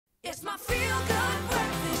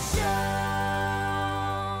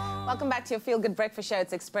Welcome back to your Feel Good Breakfast Show.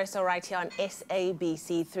 It's Expresso right here on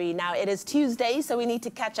SABC3. Now, it is Tuesday, so we need to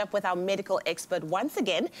catch up with our medical expert once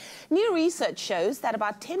again. New research shows that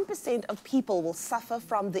about 10% of people will suffer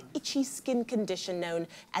from the itchy skin condition known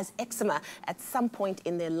as eczema at some point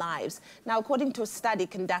in their lives. Now, according to a study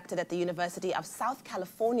conducted at the University of South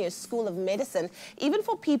California School of Medicine, even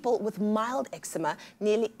for people with mild eczema,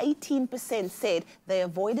 nearly 18% said they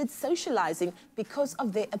avoided socializing because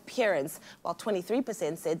of their appearance, while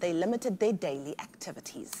 23% said they limited their daily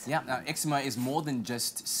activities. Yeah, now eczema is more than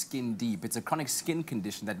just skin deep. It's a chronic skin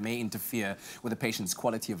condition that may interfere with a patient's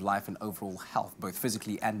quality of life and overall health, both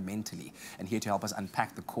physically and mentally. And here to help us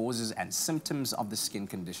unpack the causes and symptoms of the skin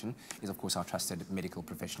condition is, of course, our trusted medical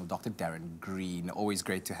professional, Dr. Darren Green. Always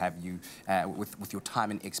great to have you with your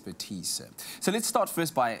time and expertise, sir. So let's start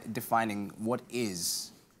first by defining what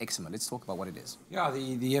is eczema. Let's talk about what it is. Yeah,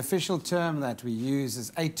 the official term that we use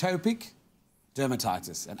is atopic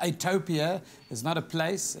dermatitis. And atopia is not a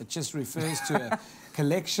place, it just refers to a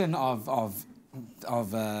collection of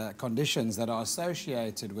conditions that are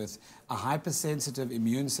associated with a hypersensitive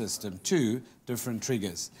immune system to different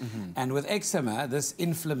triggers. And with eczema, this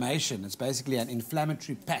inflammation, it's basically an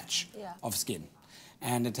inflammatory patch of skin.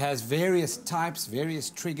 And it has various types, various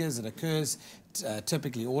triggers. It occurs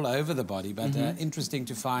typically all over the body, but interesting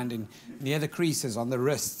to find near the creases on the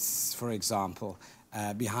wrists, for example.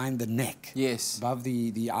 Behind the neck, yes, above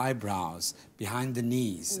the eyebrows, behind the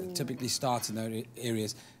knees. It typically starts in those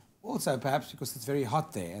areas. Also, perhaps because it's very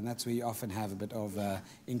hot there, and that's where you often have a bit of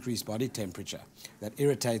increased body temperature that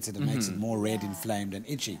irritates it and makes it more red, inflamed, and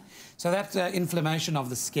itchy. So that inflammation of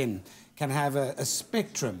the skin can have a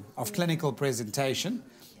spectrum of clinical presentation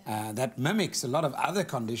that mimics a lot of other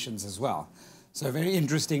conditions as well. So very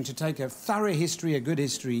interesting to take a thorough history, a good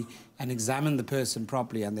history, and examine the person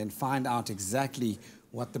properly and then find out exactly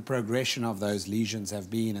what the progression of those lesions have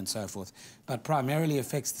been and so forth. But primarily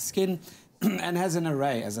affects the skin and has an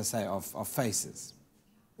array, as I say, of faces.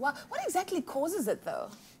 Well, what exactly causes it, though?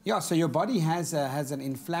 Yeah, so your body has an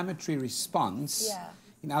inflammatory response. Yeah.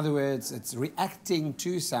 In other words, it's reacting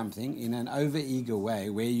to something in an over-eager way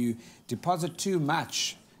where you deposit too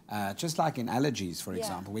much. Just like in allergies, for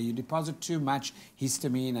example, where you deposit too much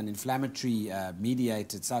histamine and inflammatory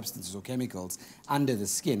mediated substances or chemicals under the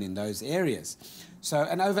skin in those areas. So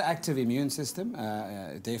an overactive immune system,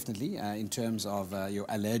 definitely, in terms of your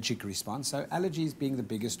allergic response. So allergies being the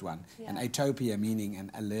biggest one, and atopia meaning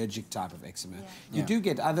an allergic type of eczema. You do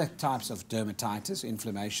get other types of dermatitis,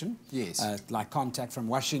 inflammation, like contact from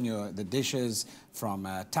washing the dishes, from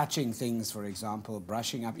touching things, for example,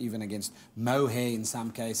 brushing up even against mohair in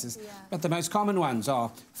some cases. But the most common ones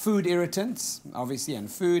are food irritants, obviously,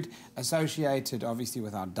 and food associated, obviously,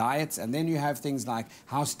 with our diets. And then you have things like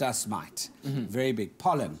house dust mite, very big,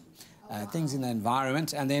 pollen, things in the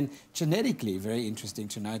environment. And then genetically, very interesting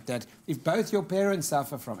to note that if both your parents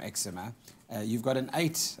suffer from eczema, you've got an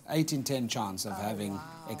 8 in 10 chance of having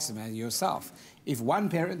eczema yourself. If one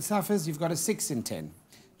parent suffers, you've got a 6 in 10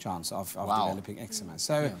 chance of developing eczema.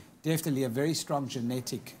 So definitely a very strong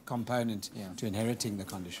genetic component to inheriting the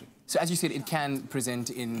condition. So as you said, it can present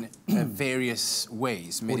in various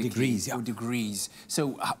ways. Or degrees, Or degrees.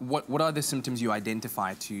 So what are the symptoms you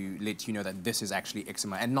identify to let you know that this is actually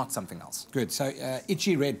eczema and not something else? Good. So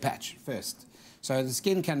itchy red patch first. So the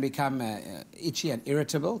skin can become itchy and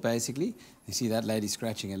irritable, basically. You see that lady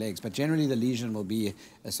scratching her legs. But generally the lesion will be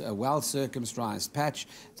a well-circumscribed patch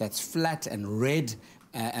that's flat and red,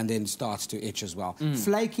 and then starts to itch as well.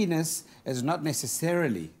 Flakiness is not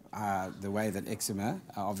necessarily the way that eczema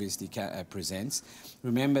obviously presents.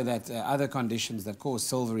 Remember that other conditions that cause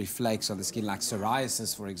silvery flakes on the skin, like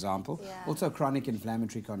psoriasis, for example, also chronic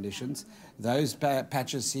inflammatory conditions, those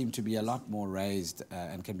patches seem to be a lot more raised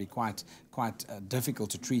and can be quite difficult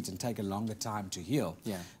to treat and take a longer time to heal.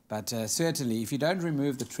 But certainly, if you don't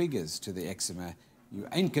remove the triggers to the eczema, you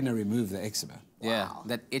ain't going to remove the eczema.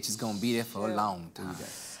 That itch is going to be there for a long time.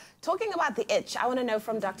 Talking about the itch, I want to know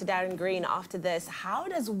from Dr. Darren Green after this, how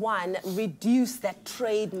does one reduce that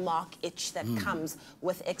trademark itch that comes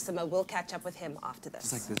with eczema? We'll catch up with him after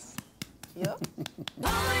this. Just like this.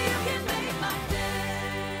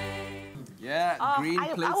 Green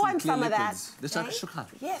plates I want and some of that. The shakshuka.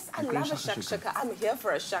 Yes, I love a shakshuka. I'm here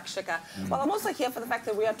for a shakshuka. Well, I'm also here for the fact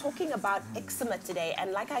that we are talking about eczema today.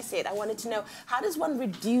 And like I said, I wanted to know, how does one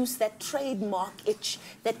reduce that trademark itch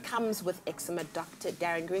that comes with eczema, Dr.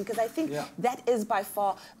 Darren Green? Because I think that is by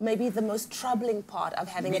far maybe the most troubling part of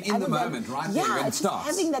having it. In the moment, right? Yeah, it's just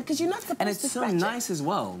having that, because you're not supposed to scratch it. And it's so nice as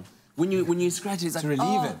well. When you scratch it, it's like, to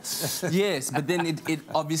relieve it. Yes, but then it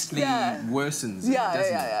obviously worsens.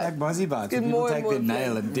 Like mozzie bites. Get People more and take more their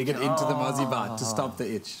nail and dig it into the mozzie bite to stop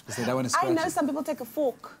the itch because they don't want to scratch I know it. some people take a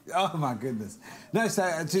fork. Oh my goodness. No,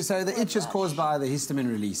 so the itch is caused by the histamine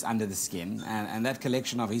release under the skin, and that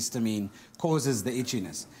collection of histamine causes the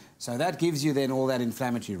itchiness. So that gives you then all that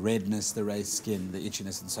inflammatory redness, the raised skin, the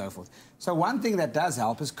itchiness and so forth. So one thing that does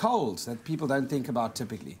help is colds that people don't think about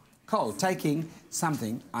typically. Cold, taking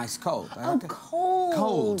something ice cold. Oh, cold.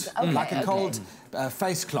 Cold, Okay, like a cold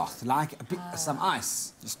face cloth, like some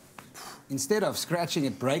ice. Just instead of scratching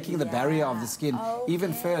it, breaking the barrier of the skin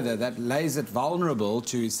even further, that lays it vulnerable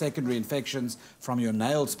to secondary infections from your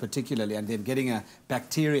nails particularly, and then getting a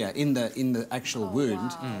bacteria in the actual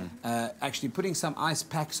wound. Actually putting some ice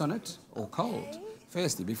packs on it, or cold.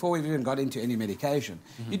 Firstly, before we've even got into any medication,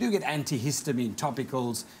 you do get antihistamine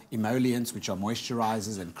topicals, emollients, which are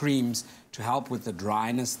moisturizers, and creams to help with the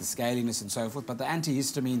dryness, the scaliness, and so forth. But the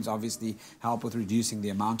antihistamines obviously help with reducing the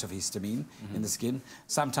amount of histamine in the skin.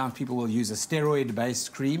 Sometimes people will use a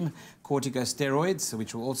steroid-based cream, corticosteroids,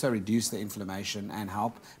 which will also reduce the inflammation and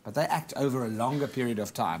help. But they act over a longer period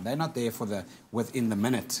of time. They're not there for the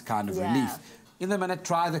within-the-minute kind of relief. In the minute,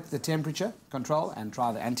 try the temperature control and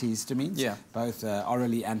try the antihistamines, both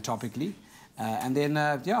orally and topically. And then,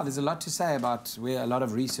 there's a lot to say about where a lot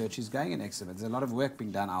of research is going in eczema. There's a lot of work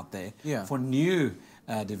being done out there for new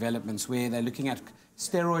developments where they're looking at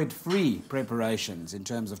steroid-free preparations in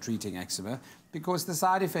terms of treating eczema, because the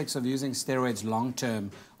side effects of using steroids long-term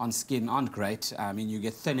on skin aren't great. I mean, you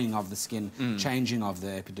get thinning of the skin, changing of the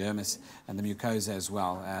epidermis and the mucosa as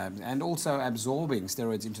well, and also absorbing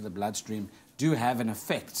steroids into the bloodstream do have an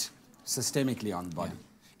effect systemically on the body.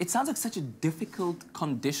 It sounds like such a difficult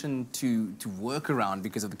condition to work around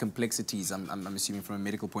because of the complexities, I'm assuming from a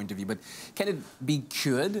medical point of view. But can it be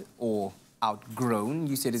cured or outgrown?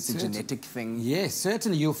 You said it's a genetic thing. Yes,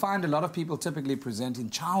 certainly. You'll find a lot of people typically present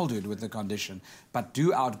in childhood with the condition, but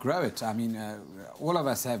do outgrow it. I mean, all of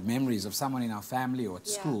us have memories of someone in our family or at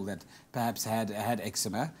school that perhaps had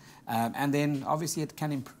eczema. And then, obviously, it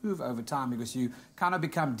can improve over time because you kind of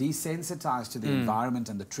become desensitized to the environment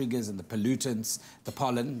and the triggers and the pollutants, the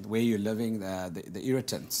pollen, where you're living, the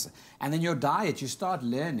irritants. And then your diet, you start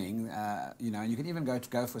learning, and you can even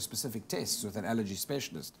go for specific tests with an allergy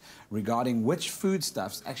specialist regarding which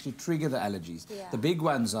foodstuffs actually trigger the allergies. The big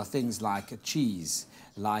ones are things like cheese,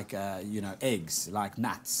 like, eggs, like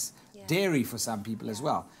nuts, dairy for some people as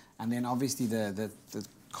well. And then, obviously, the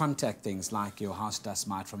contact things like your house dust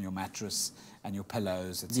mite from your mattress and your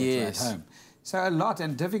pillows, etc. at home. So a lot,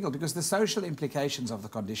 and difficult because the social implications of the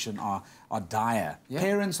condition are dire.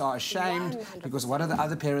 Parents are ashamed 100%. Because what are the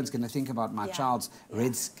other parents going to think about my child's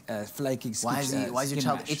red, flaky skin? Why is your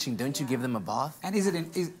child itching? Don't you give them a bath? And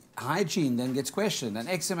hygiene then gets questioned, and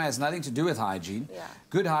eczema has nothing to do with hygiene.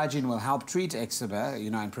 Good hygiene will help treat eczema,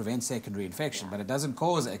 and prevent secondary infection, but it doesn't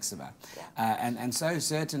cause eczema. And so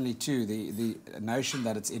certainly too the notion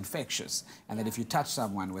that it's infectious and that if you touch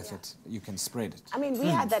someone with it, you can spread it. I mean, we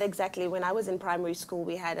had that exactly when I was in primary school.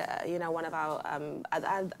 We had one of our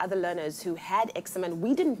other learners who had eczema, and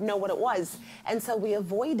we didn't know what it was, and so we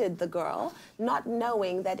avoided the girl, not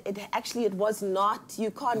knowing that it was not,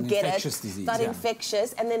 you can't get it, disease, not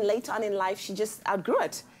infectious, and then later on in life, she just outgrew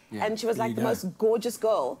it. And she was like the most gorgeous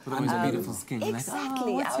girl. Beautiful skin.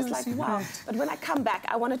 Exactly. Like, I was like, wow. But when I come back,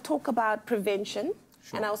 I want to talk about prevention,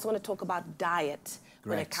 and I also want to talk about diet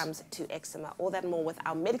when it comes to eczema. All that and more with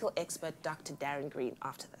our medical expert, Dr. Darren Green,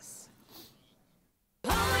 after this.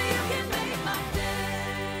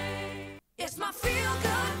 It's my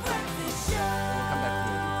feel-good breakfast show.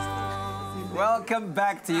 Welcome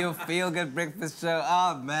back to your feel-good breakfast show.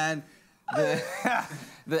 Oh, man.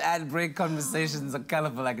 The ad break conversations are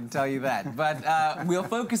colourful, I can tell you that. But we're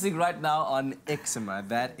focusing right now on eczema.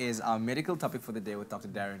 That is our medical topic for the day with Dr.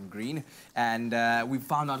 Darren Green. And we've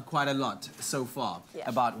found out quite a lot so far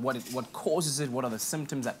about what causes it, what are the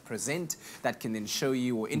symptoms that present that can then show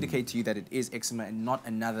you or indicate to you that it is eczema and not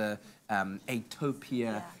another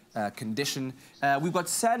atopia condition. We've got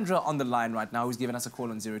Sandra on the line right now who's given us a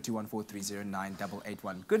call on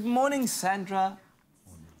 0214309881. Good morning, Sandra.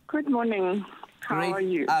 Good morning. How are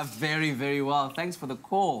you? Very, very well. Thanks for the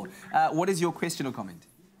call. What is your question or comment?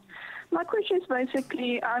 My question is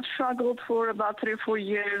basically, I've struggled for about 3 or 4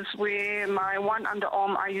 years where my one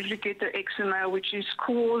underarm, I usually get the eczema, which is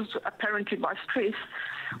caused apparently by stress,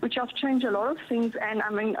 which I've changed a lot of things and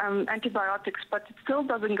I'm in antibiotics, but it still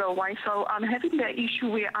doesn't go away. So I'm having the issue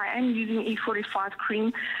where I am using E45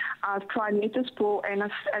 cream. I've tried Metaspor, and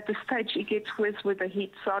at the stage it gets worse with the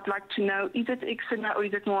heat. So I'd like to know, is it eczema or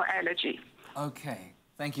is it more allergy? Okay.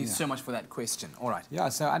 Thank you so much for that question. All right. Yeah,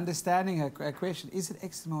 so understanding her question, is it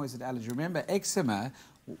eczema or is it allergy? Remember, eczema,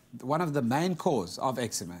 one of the main cause of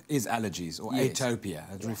eczema is allergies or atopia.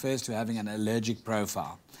 It refers to having an allergic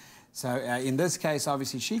profile. So in this case,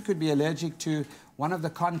 obviously, she could be allergic to one of the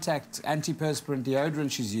contact antiperspirant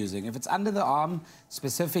deodorant she's using. If it's under the arm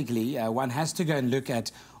specifically, one has to go and look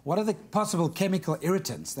at what are the possible chemical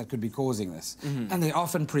irritants that could be causing this. And they're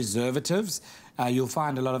often preservatives. You'll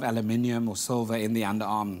find a lot of aluminium or silver in the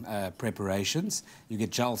underarm preparations. You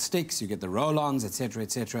get gel sticks, you get the roll-ons, etc.,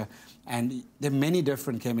 etc. And there are many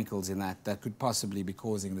different chemicals in that could possibly be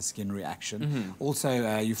causing the skin reaction.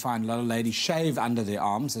 Also, you find a lot of ladies shave under their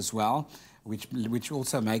arms as well, which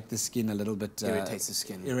also make the skin a little bit irritates the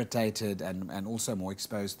skin. Irritated and also more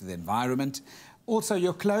exposed to the environment. Also,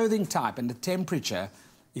 your clothing type and the temperature,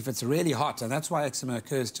 if it's really hot, and that's why eczema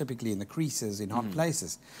occurs typically in the creases in hot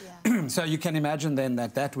places. Yeah. So you can imagine then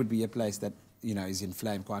that would be a place that, you know, is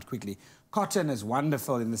inflamed quite quickly. Cotton is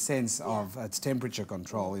wonderful in the sense of its temperature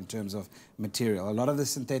control in terms of material. A lot of the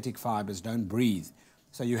synthetic fibers don't breathe.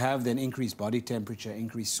 So you have then increased body temperature,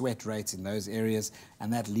 increased sweat rates in those areas,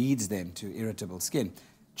 and that leads then to irritable skin.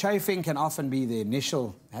 Chafing can often be the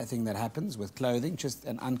initial thing that happens with clothing. Just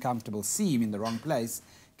an uncomfortable seam in the wrong place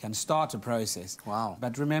can start a process. Wow.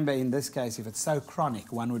 But remember, in this case, if it's so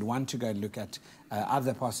chronic, one would want to go and look at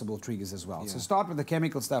other possible triggers as well. So start with the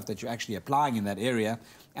chemical stuff that you're actually applying in that area,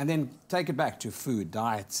 and then take it back to food,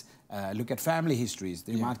 diets, look at family histories.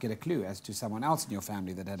 You might get a clue as to someone else in your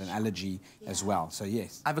family that had an allergy as well. So,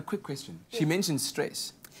 yes. I have a quick question. She mentioned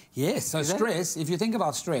stress. Yes, so stress, if you think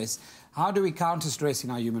about stress, how do we counter stress in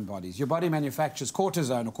our human bodies? Your body manufactures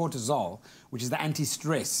cortisone or cortisol, which is the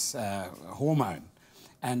anti-stress hormone.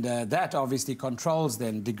 And that obviously controls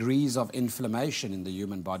then degrees of inflammation in the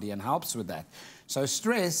human body and helps with that. So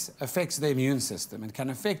stress affects the immune system and can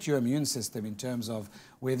affect your immune system in terms of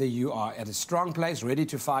whether you are at a strong place, ready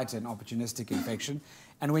to fight an opportunistic infection.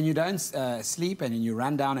 And when you don't sleep and you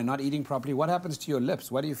run down and not eating properly, what happens to your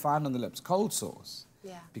lips? What do you find on the lips? Cold sores.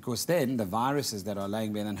 Yeah. Because then the viruses that are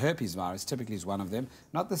laying there, and herpes virus typically is one of them,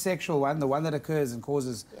 not the sexual one, the one that occurs and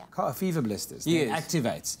causes fever blisters,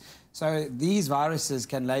 activates. So these viruses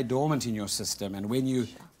can lay dormant in your system, and when you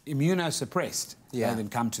immunosuppressed, they then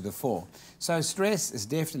come to the fore. So stress is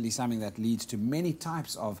definitely something that leads to many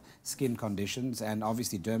types of skin conditions, and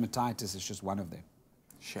obviously dermatitis is just one of them.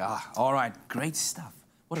 Sure. All right, great stuff.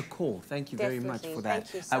 What a call. Thank you very much for that.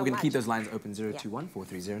 Thank you so we're going to much. keep those lines open, 021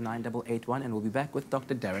 430 9881, and we'll be back with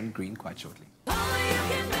Dr. Darren Green quite shortly.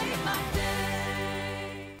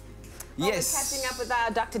 Yes. We're catching up with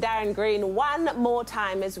our Dr. Darren Green one more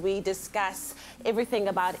time as we discuss everything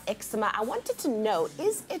about eczema. I wanted to know,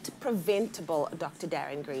 is it preventable, Dr.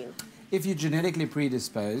 Darren Green? If you're genetically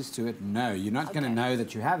predisposed to it, no. You're not going to know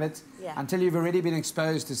that you have it until you've already been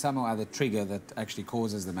exposed to some or other trigger that actually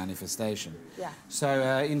causes the manifestation.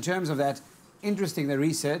 So in terms of that, interesting, the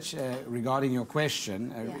research regarding your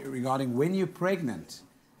question, regarding when you're pregnant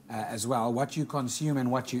as well, what you consume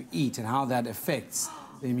and what you eat and how that affects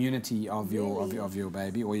the immunity of your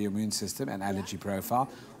baby or your immune system and allergy profile.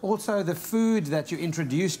 Also, the food that you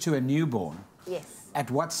introduce to a newborn. Yes. At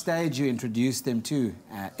what stage you introduce them to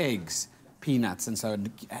eggs, peanuts, and so,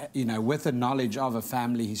 you know, with the knowledge of a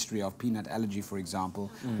family history of peanut allergy, for example,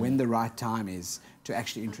 when the right time is to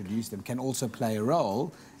actually introduce them can also play a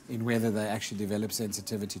role in whether they actually develop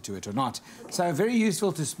sensitivity to it or not. So very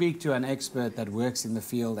useful to speak to an expert that works in the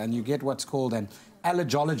field, and you get what's called an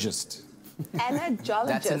allergologist. Allergologist.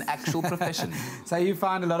 That's an actual profession. So you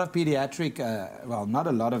find a lot of pediatric, well, not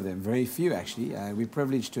a lot of them, very few actually. We're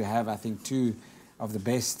privileged to have, I think, 2 of the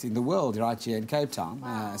best in the world right here in Cape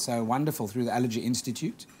Town. So wonderful through the Allergy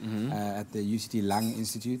Institute at the UCT Lung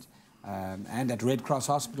Institute and at Red Cross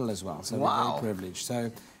Hospital as well. So we're very privileged.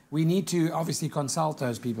 So we need to obviously consult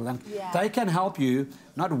those people, and they can help you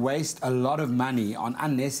not waste a lot of money on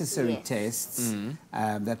unnecessary tests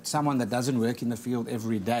that someone that doesn't work in the field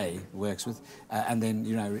every day works with, and then,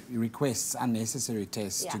 you know, requests unnecessary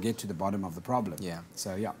tests to get to the bottom of the problem.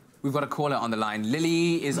 So, We've got a caller on the line.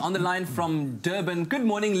 Lily is on the line from Durban. Good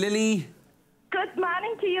morning, Lily. Good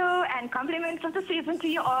morning to you, and compliments of the season to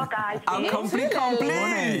you all, guys.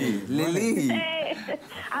 Compliment. Lily. Hey,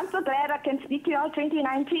 I'm so glad I can speak to you all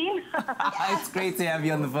 2019. It's great to have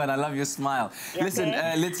you on the phone. I love your smile. Listen,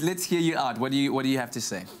 let's hear you out. What do you have to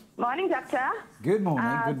say? Morning, doctor. good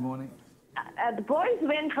morning, good morning. The boys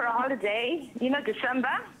went for a holiday, you know, December,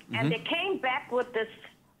 and they came back with this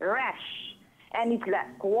rash, and it's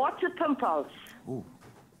like water pimples. Ooh.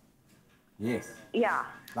 Yes. Yeah.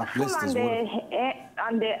 Like Full blisters,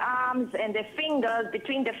 on their arms and their fingers,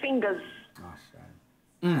 between the fingers. Oh,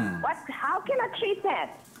 shame. How can I treat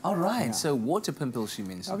that? All right, so water pimples, she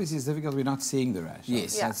means. Obviously, it's difficult. We're not seeing the rash.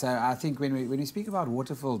 Yes. Yeah. So I think when we speak about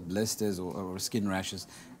water-filled blisters or skin rashes,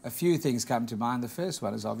 a few things come to mind. The first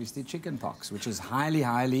one is obviously chickenpox, which is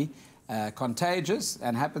highly contagious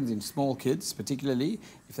and happens in small kids, particularly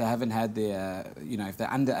if they haven't had their, if they're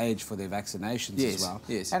underage for their vaccinations as well.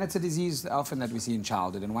 Yes. And it's a disease often that we see in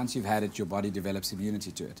childhood, and once you've had it, your body develops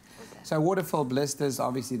immunity to it. Okay. So water-filled blisters,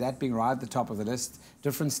 obviously that being right at the top of the list.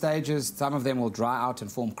 Different stages, some of them will dry out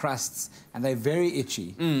and form crusts, and they're very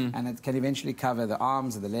itchy, and it can eventually cover the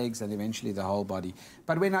arms and the legs and eventually the whole body.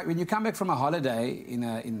 But when you come back from a holiday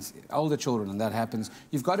in older children and that happens,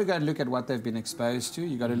 you've got to go and look at what they've been exposed to.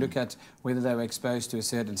 You've got to look at whether they were exposed to a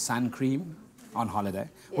certain sun cream on holiday,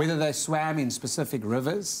 whether they swam in specific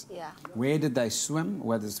rivers, where did they swim,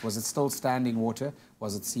 was it still standing water,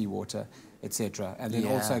 was it seawater, etc. And then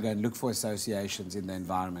also go and look for associations in the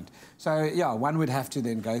environment. So, yeah, one would have to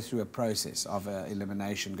then go through a process of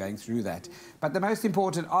elimination, going through that. But the most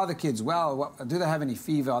important, are the kids well? Do they have any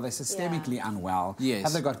fever? Are they systemically unwell? Yes.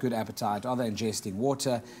 Have they got good appetite? Are they ingesting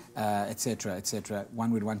water, etc., etc.? One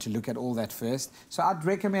would want to look at all that first. So I'd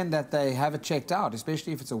recommend that they have it checked out,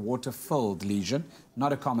 especially if it's a water-filled lesion,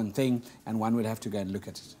 not a common thing, and one would have to go and look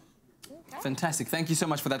at it. Fantastic. Thank you so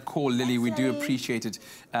much for that call, Lily. We do appreciate it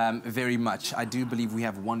very much. I do believe we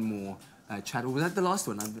have one more chat. Or was that the last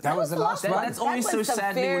one? That was the last one. That's always so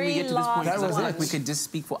sadly when we get to this point. That was like we could just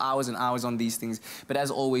speak for hours and hours on these things. But as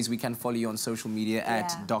always, we can follow you on social media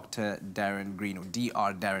at Dr. Darren Green or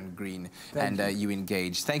Dr. Darren Green, and you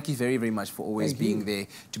engage. Thank you very, very much for always being there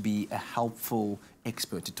to be a helpful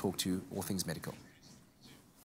expert to talk to all things medical.